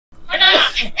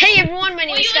Hey everyone, my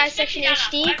name is Sky Section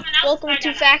HD. Welcome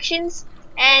to Factions,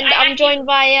 and I'm joined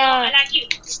by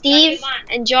Steve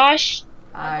and Josh.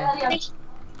 Hi. Yeah, let's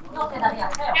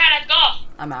go.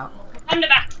 I'm out. Come to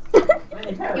back.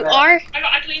 You are?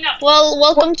 I cleaned up. Well,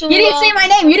 welcome to. You didn't say my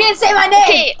name. You didn't say my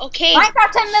name. Okay.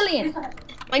 Minecraft 10 million.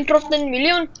 Minecraft 10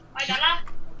 million.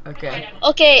 Okay.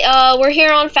 Okay, we're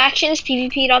here on Factions,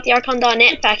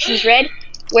 pvp.thearchon.net, Factions Red,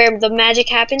 where the magic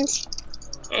happens.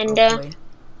 And Hopefully.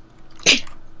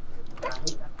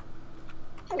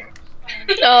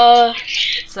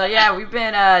 So yeah, we've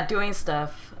been doing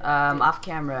stuff off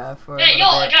camera for a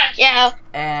little bit, yeah.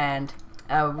 and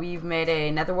we've made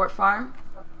a nether wart farm,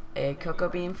 a cocoa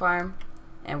bean farm,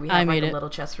 and we have like a little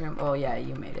chest room. Oh yeah,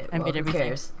 you made it. Well, who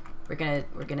cares? We're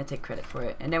gonna take credit for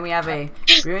it. And then we have a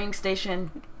brewing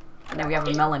station, and then we have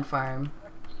a melon farm,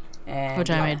 and which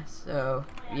I made. So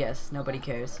yes, nobody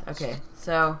cares. Okay,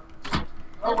 so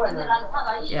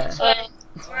yeah.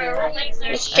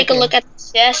 Let's take a look at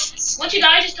the chests. Once you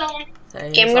die, just tell them. So Okay,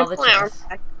 I'm here's all gonna the put my armor chests.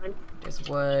 back on. There's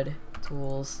wood,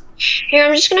 tools. Here,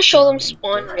 I'm just gonna show them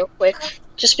spawn real quick,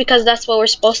 just because that's what we're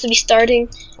supposed to be starting.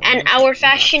 And our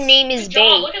faction name is Joe,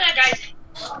 Bay. look at that,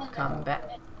 guys.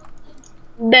 Combat.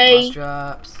 Bay. Moss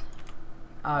drops.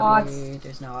 Pots.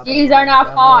 There's no. These are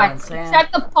not pots. Sand.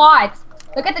 Except the pots.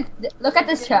 Look at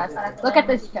this chest. Look at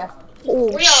this chest. Oh,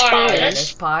 We are- Yeah, spawn.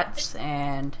 there's pots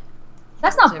and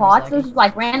That's not Save a pots. second. This is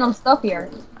like random stuff here.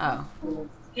 oh, well,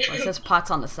 it says pots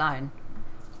on the sign.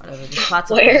 Whatever. There's pots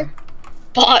up Where? there.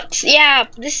 Pots. Yeah,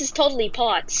 this is totally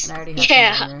pots. And I already have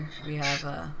Yeah. some armor. We have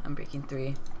I'm breaking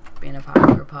 3. Being of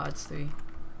power for pods 3.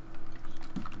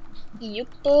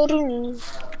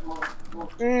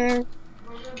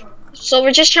 So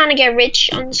we're just trying to get rich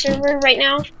on the server right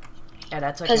now, Yeah,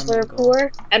 that's like because our we're main goal.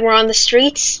 poor and we're on the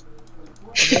streets.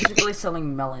 We're basically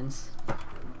selling melons.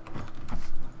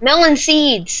 Melon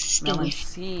seeds, Steve. Melon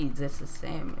seeds. It's the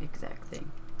same exact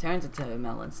thing. Turns into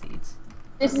melon seeds.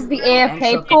 This is the And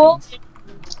AFK cocoa pool.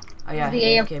 beans. Oh yeah, The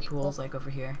AFK pool's like over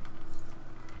here.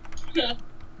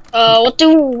 What do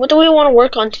we want to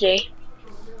work on today?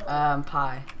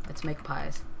 Pie. Let's make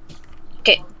pies.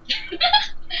 Okay.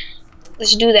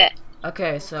 Let's do that.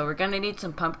 Okay, so we're gonna need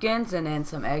some pumpkins and then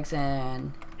some eggs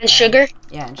and And sugar.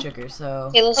 yeah, and sugar. So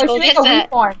Okay, let's Oh, go should get make a wheat that.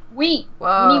 farm. Wheat.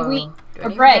 whoa, We need wheat do or any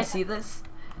of you bread. guys see this?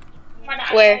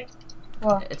 Where?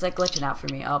 Well, It's like glitching out for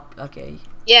me. Oh, okay.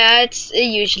 Yeah, it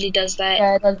usually does that.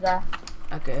 yeah, it does that.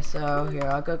 Okay, so here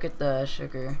I'll go get the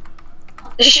sugar.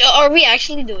 Are we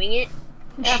actually doing it?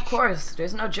 Yeah, of course.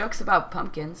 There's no jokes about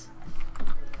pumpkins.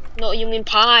 No, you mean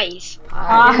pies. Pie.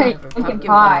 Pie. Whatever. Pumpkin Pumpkin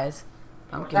pie. pies.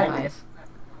 Pumpkin pies.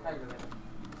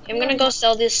 I'm gonna go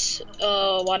sell this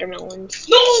watermelons.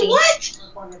 No, See. what?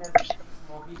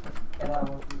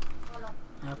 Okay.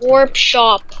 Warp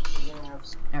shop.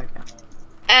 There we go.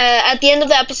 At the end of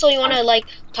the episode, you wanna like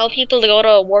tell people to go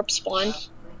to warp spawn.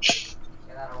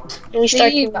 And we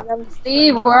start.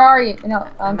 Steve, where are you? No,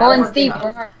 Golden Steve,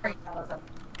 where are you?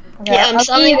 Okay, Yeah, I'm I'll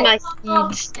selling see my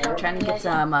you. seeds. I'm trying to get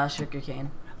some sugar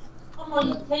cane.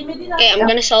 Okay, I'm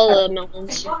gonna sell the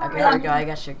melons. Okay, here we go. I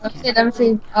got sugar cane. Let me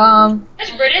see.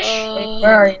 That's British.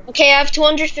 Where are you? Okay, I have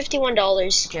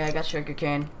 $251. Okay, I got sugar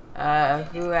cane.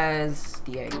 Who has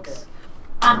the eggs?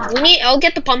 I'll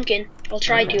get the pumpkin. I'll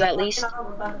try to at least.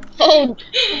 Oh,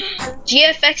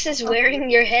 GFX is wearing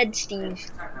your head, Steve.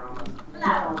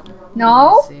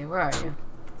 No? Let's see, where are you?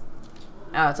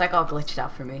 Oh, it's like all glitched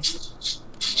out for me.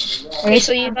 Okay,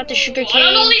 so you got the sugar I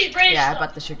don't know cane. these British. Yeah, I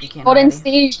bought the sugar cane Golden already.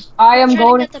 Steve, I am I'm trying to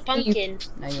Golden get the Steve. pumpkin.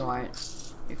 No, you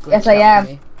aren't. You're glitched Yes, I out for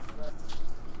am. me.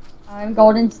 I'm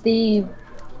Golden Steve.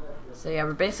 So yeah,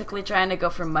 we're basically trying to go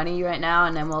for money right now,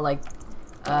 and then we'll like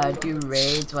do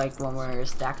raids like when we're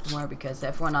stacked more, because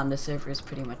everyone on the server is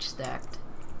pretty much stacked.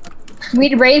 We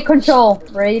need raid control.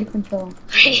 Raid control.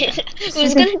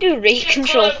 Who's gonna do raid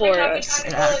control for us?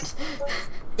 Yeah.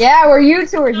 Yeah, we're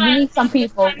YouTubers. We need some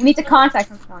people. We need to contact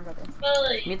some contractors.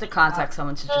 We need to contact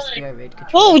someone to just be our raid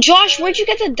control. Whoa, Josh, where'd you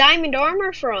get the diamond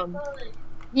armor from?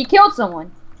 He killed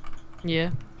someone.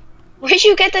 Yeah. Where'd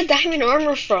you get the diamond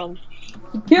armor from?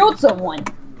 He killed someone.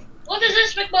 What is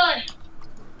this, big boy?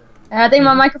 And I think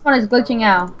my microphone is glitching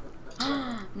out.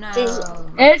 No.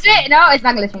 Is it? No, it's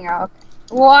not glitching out.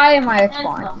 Why am I at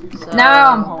spawn? So,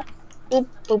 Now I'm home. Boop,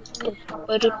 boop, boop,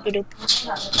 ba-doop, ba-doop.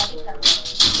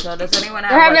 So does anyone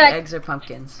They're have having, like like- eggs or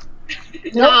pumpkins?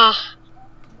 Nah,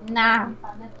 Nah.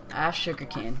 I have sugar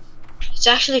cane. it's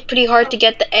actually pretty hard to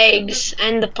get the eggs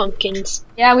and the pumpkins.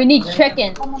 Yeah, we need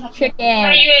chicken. I got Chicken.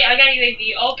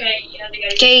 UAV. Okay, yeah, they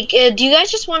got UAV. Okay, do you guys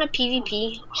just want a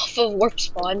PvP off of warp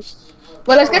spawn?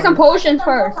 Well, let's get some potions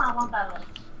first.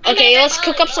 Okay, let's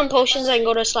cook up some potions and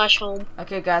go to /home.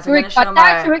 Okay, guys, I'm Should we gonna show cut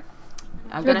that? Should my. we...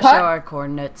 I'm gonna show our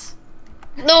coordinates.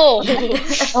 No.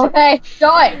 Okay,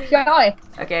 show it.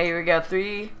 Okay, here we go.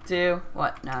 3, 2,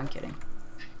 1. No, I'm kidding.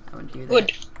 I wouldn't do that.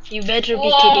 Good. You better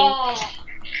be kidding.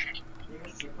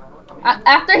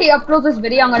 After he uploads this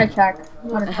video, I'm gonna check.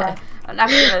 I'm not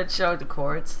gonna show the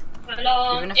chords.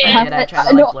 Hello. Even if I did, I try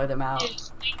to like blur them out.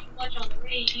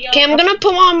 Okay, I'm gonna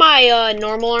put on my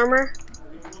normal armor.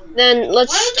 Then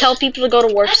let's tell people to go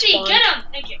to warp spawn. Get him.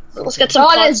 Thank you. Let's get some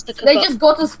pots to cook They up. just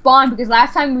go to spawn because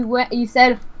last time we went, you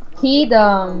said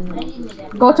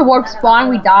go to warp spawn.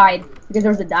 We died because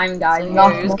there was a diamond guy. So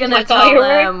who's gonna tell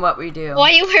them what we do? Why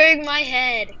are you wearing my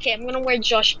head? Okay, I'm gonna wear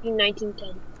Josh Bean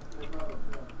 1910.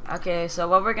 Okay, so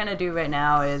what we're gonna do right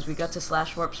now is we go to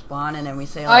 /warp spawn and then we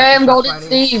say. I am Golden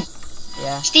Steve.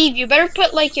 Yeah. Steve, you better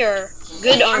put like your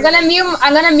good armor. I'm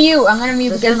gonna mute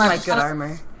This because is my good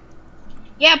armor.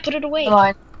 Yeah, put it away.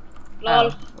 Lol.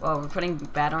 Lol. Oh, we're putting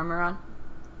bad armor on?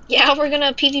 Yeah, we're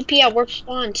gonna PvP at warp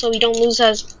spawn so we don't lose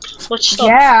as much stuff.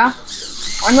 Yeah.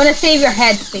 I'm gonna save your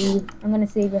head, Steve. I'm gonna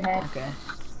save your head. Okay.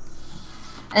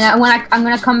 And I'm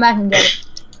gonna come back and get it.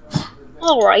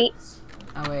 Alright.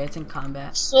 Oh wait, it's in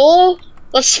combat. So,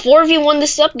 let's 4v1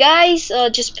 this up, guys.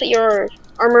 Just put your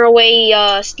armor away,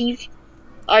 Steve.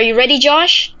 Are you ready,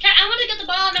 Josh? I want to get the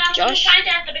bomb, and I'm Josh? trying to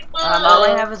have the big bomb. All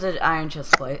I have is an iron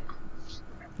chest plate.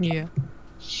 Yeah.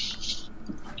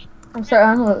 I'm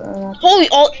sorry. Holy,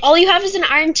 all you have is an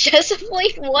iron chest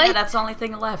plate? What? Yeah, that's the only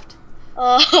thing left.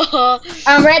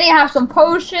 I'm ready to have some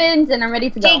potions, and I'm ready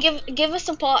to go. Okay, give us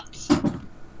some pots.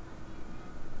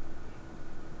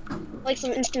 Like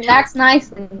some instant health. That's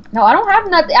nice. No, I don't have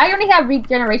nothing. I only have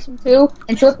regeneration 2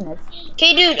 and swiftness.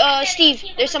 Okay, dude, Steve,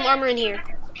 there's some armor in here.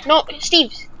 No,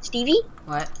 Stevie?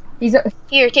 What?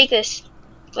 Here, take this.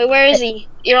 Wait, where is he?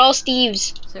 You're all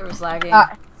Steve's. Server's lagging.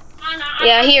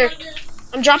 Yeah, here.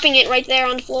 I'm dropping it right there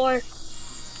on the floor.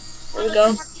 There we go.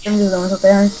 I'm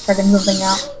checking something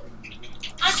out.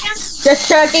 Just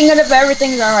checking it if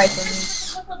everything's alright for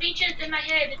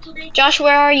me. Josh,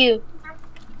 where are you?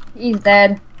 He's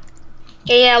dead.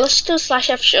 Okay, yeah, let's do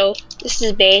 /F show. This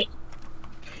is Bay.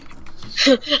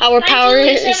 Our power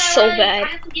is so bad.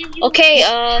 Okay,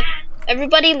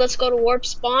 everybody, let's go to warp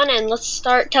spawn and let's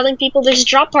start telling people there's a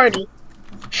drop party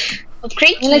of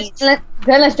crate keys.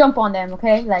 Let's jump on them,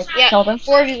 okay? Like, Yeah, tell them.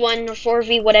 4v1 or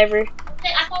 4v whatever.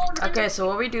 Okay, so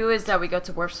what we do is that we go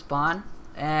to warp spawn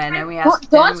and then we ask.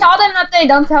 Don't tell them nothing.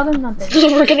 Don't tell them nothing.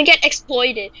 We're gonna get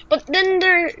exploited, but then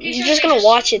you're just gonna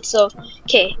watch it. So,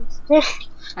 okay. Alright,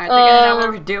 they're gonna know what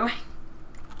we're doing.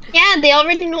 Yeah, they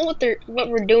already know what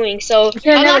we're doing. So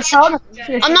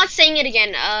I'm not saying it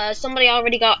again. Somebody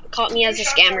already caught me as a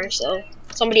scammer, so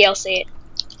somebody else say it.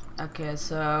 Okay,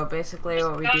 so basically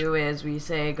what we do is we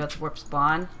say go to warp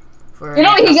spawn. For you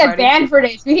know we can get banned for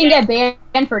this. We can get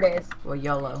banned for this. Well,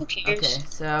 YOLO. Who cares? Okay,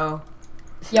 so.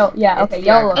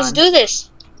 YOLO. Let's do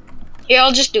this. Here,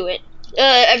 I'll just do it.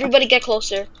 Everybody get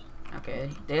closer. Okay,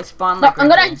 they spawn like. I'm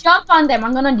gonna jump on them.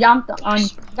 I'm gonna jump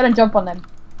on them.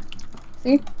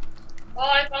 See? Oh,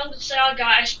 I found the cell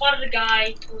guy. I spotted a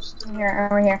guy. Here,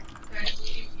 over here.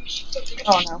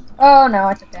 Oh no. Oh no,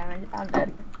 I took damage. I'm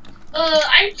dead.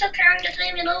 I'm still carrying the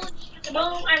thing, you know. The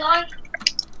bomb I like.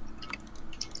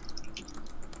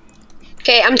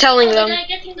 Okay, I'm telling them.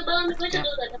 Getting the bomb. Going to do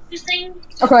that. This thing.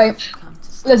 Okay,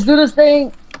 let's do this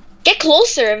thing. Get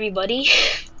closer, everybody.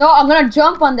 No, I'm gonna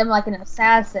jump on them like an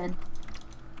assassin.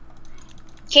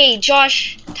 Okay,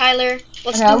 Josh, Tyler,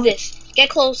 let's do this. Get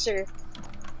closer.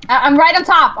 I'm right on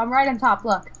top.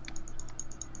 Look.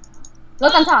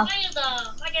 Look on top.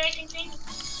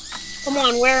 Come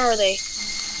on, where are they?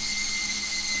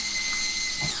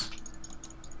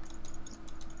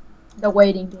 The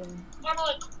waiting game.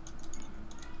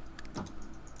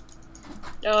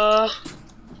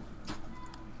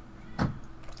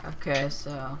 Okay,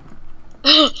 so.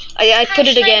 I put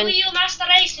it again. Wii U Master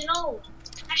Race, you know.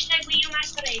 Hashtag Wii U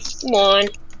Master Race. Come on.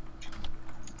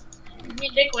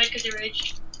 They quit because they're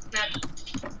rich.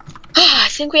 I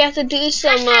think we have to do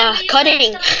some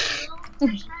cutting.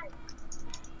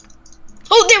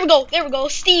 Oh, there we go,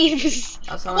 Steve.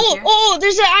 Oh,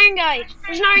 there's an iron guy.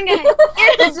 There's an iron guy.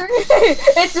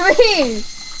 It's me.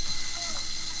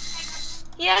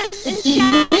 Yes,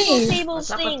 enchantable tables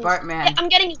things. Yeah, I'm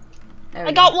getting.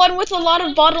 I got one with a lot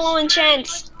of bottle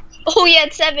enchants. Oh yeah,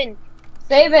 it's 7.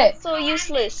 Save it. So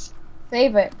useless.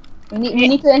 Save it. We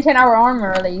need to enchant our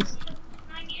armor at least.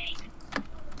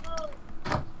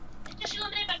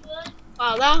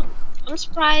 Wow, I'm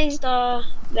surprised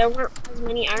there weren't as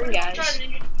many iron guys.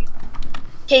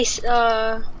 Case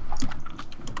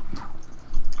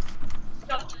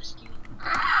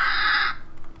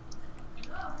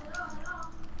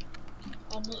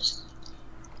almost.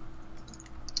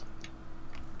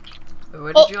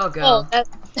 Where did you all go?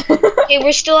 Okay,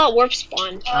 we're still at warp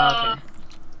spawn. Oh, okay.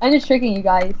 I'm just tricking you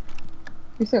guys.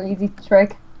 You're so easy to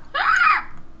trick.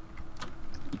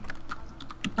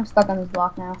 I'm stuck on this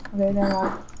block now. Okay, never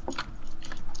mind.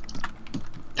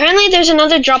 Apparently, there's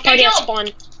another drop party at spawn.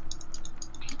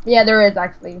 Yeah, there is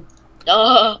actually.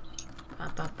 Duh.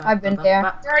 I've been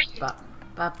there.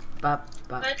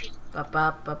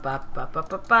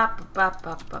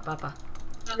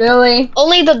 Really?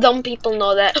 Only the dumb people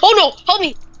know that. Oh no! Help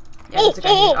me! Yeah,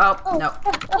 oh no!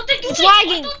 It's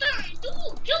lagging.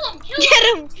 Get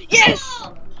him! Yes!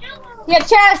 Yeah,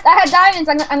 chest. I had diamonds.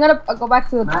 I'm gonna go back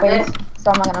to the base. So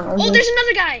I'm not gonna. Oh, there's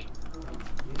another guy.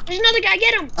 There's another guy.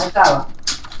 Get him!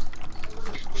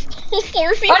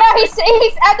 4 feet. Oh no, he's.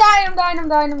 I'm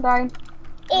dying.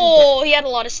 Oh, he had a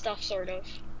lot of stuff, sort of.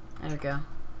 There we go.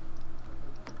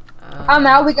 I'm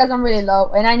out because I'm really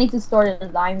low, and I need to store the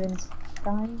diamonds.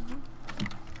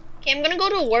 Okay, I'm gonna go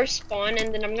to warp spawn,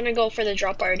 and then I'm gonna go for the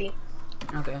drop party.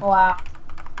 Okay. Wow.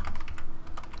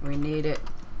 We need it.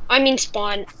 I mean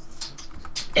spawn.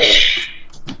 It's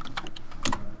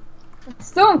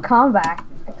still in combat.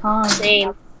 I can't.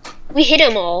 Same. We hit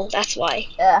them all. That's why.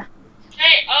 Yeah.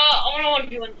 Hey, I want to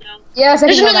do one now. Yes.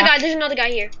 There's another guy. There's another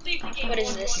guy here. What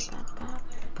is this?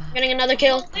 Getting another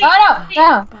kill. Oh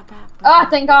no! Oh,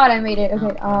 thank God I made it.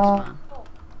 Okay.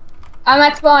 I'm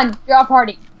at spawn. Drop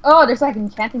party. Oh, there's like an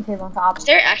enchanting table on top. Is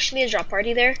there actually a drop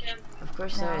party there? Of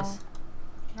course there is.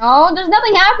 No, there's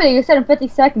nothing happening. You said in 50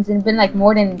 seconds and it's been like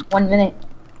more than 1 minute.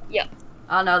 Yep.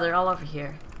 Oh no, they're all over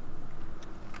here.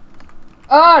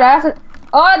 Oh,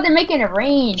 oh, they're making it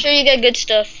rain. Sure, you get good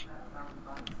stuff.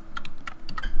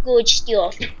 Good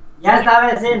stuff.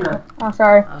 Oh,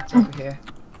 sorry. Oh, it's over here.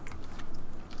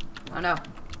 Oh no.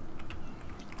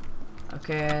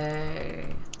 Okay.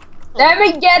 Let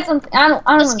me get some.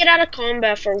 Let's get out of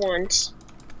combat for once.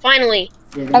 Finally.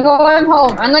 I'm going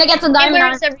home. I'm gonna get some Hey, diamond.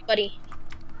 where's everybody?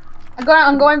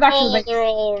 I'm going back to the base. They're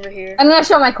all over here. I'm gonna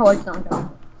show my codes.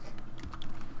 No.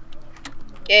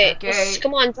 Okay.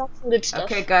 Come on, drop some good stuff.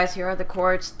 Okay, guys, here are the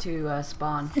coords to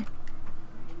spawn.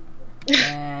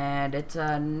 And it's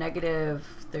a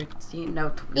 -13.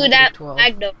 No, Dude, that 12.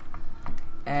 lag though.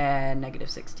 And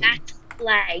 -16. That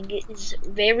lag is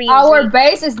very. Our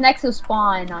base is next to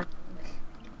spawn.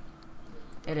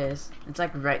 It is. It's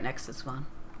like right next to spawn.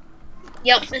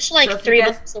 Yep, it's like So 3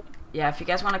 guys, yeah, if you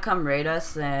guys want to come raid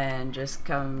us, then just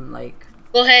come like.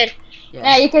 Go ahead.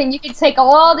 Yeah, you can take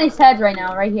all these heads right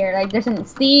now, right here. Like there's an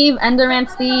Steve, Enderman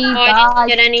Steve. Oh, I didn't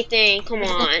get anything. Come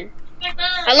on.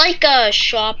 I like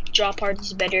shop drop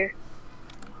parties better.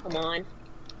 Come on.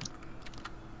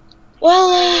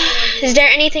 Well, is there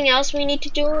anything else we need to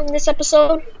do in this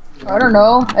episode? I don't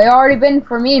know. It already been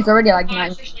for me. It's already like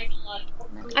 9.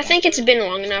 I think it's been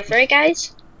long enough, right,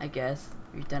 guys? I guess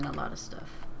we've done a lot of stuff.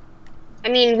 I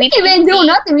mean, we didn't do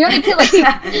nothing. We only killed like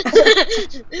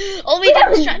all we did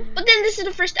was try. But then this is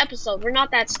the first episode. We're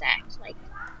not that stacked. Like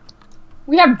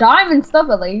we have diamond stuff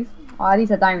at least. Oh, at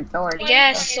least a diamond sword. I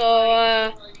guess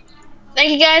so.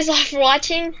 Thank you guys all for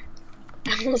watching.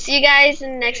 We'll see you guys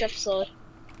in the next episode.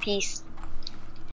 Peace.